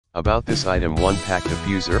About this item, 1-pack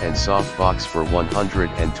diffuser and softbox for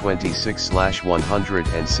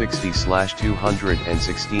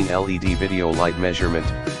 126/160/216 LED video light measurement,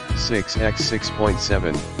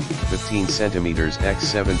 6x6.7, 15 cm x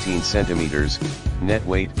 17 cm, net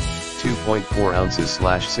weight, 2.4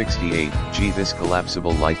 ounces/68 G. This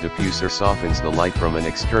collapsible light diffuser softens the light from an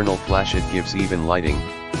external flash. It gives even lighting,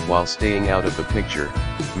 while staying out of the picture,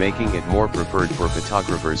 making it more preferred for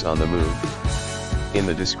photographers on the move. In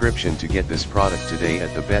the description to get this product today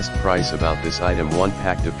at the best price. About this item,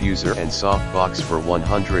 1-pack diffuser and softbox for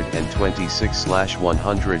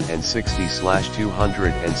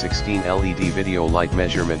 126/160/216 LED video light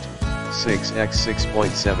measurement,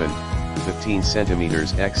 6x6.7, 15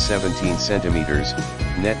 cm x 17 cm,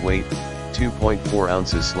 net weight, 2.4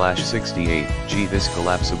 ounces/68 G. This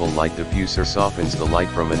collapsible light diffuser softens the light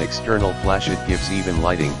from an external flash. It gives even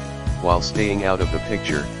lighting, while staying out of the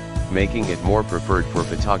picture, making it more preferred for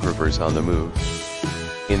photographers on the move.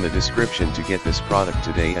 In the description to get this product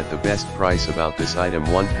today at the best price. About this item,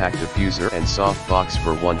 1-pack diffuser and softbox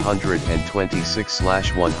for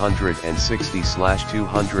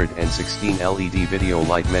 126/160/216 LED video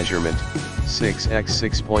light measurement,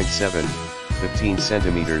 6x6.7, 15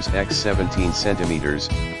 cm x 17 cm,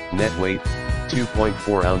 net weight,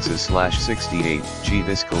 2.4 ounces/68 G.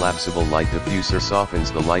 This collapsible light diffuser softens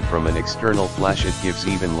the light from an external flash. It gives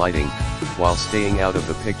even lighting, while staying out of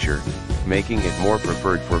the picture, making it more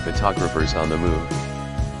preferred for photographers on the move.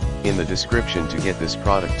 In the description to get this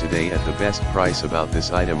product today at the best price. About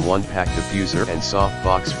this item, 1-pack diffuser and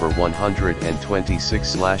softbox for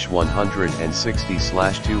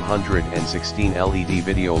 126/160/216 LED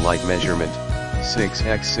video light measurement,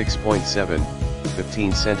 6x6.7,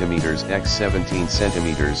 15 cm x 17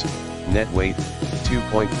 cm, net weight,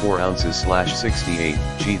 2.4 ounces/68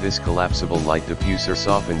 G. This collapsible light diffuser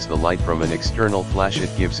softens the light from an external flash.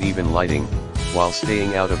 It gives even lighting, while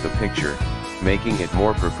staying out of the picture, making it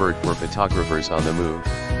more preferred for photographers on the move.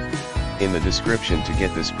 In the description to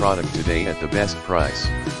get this product today at the best price.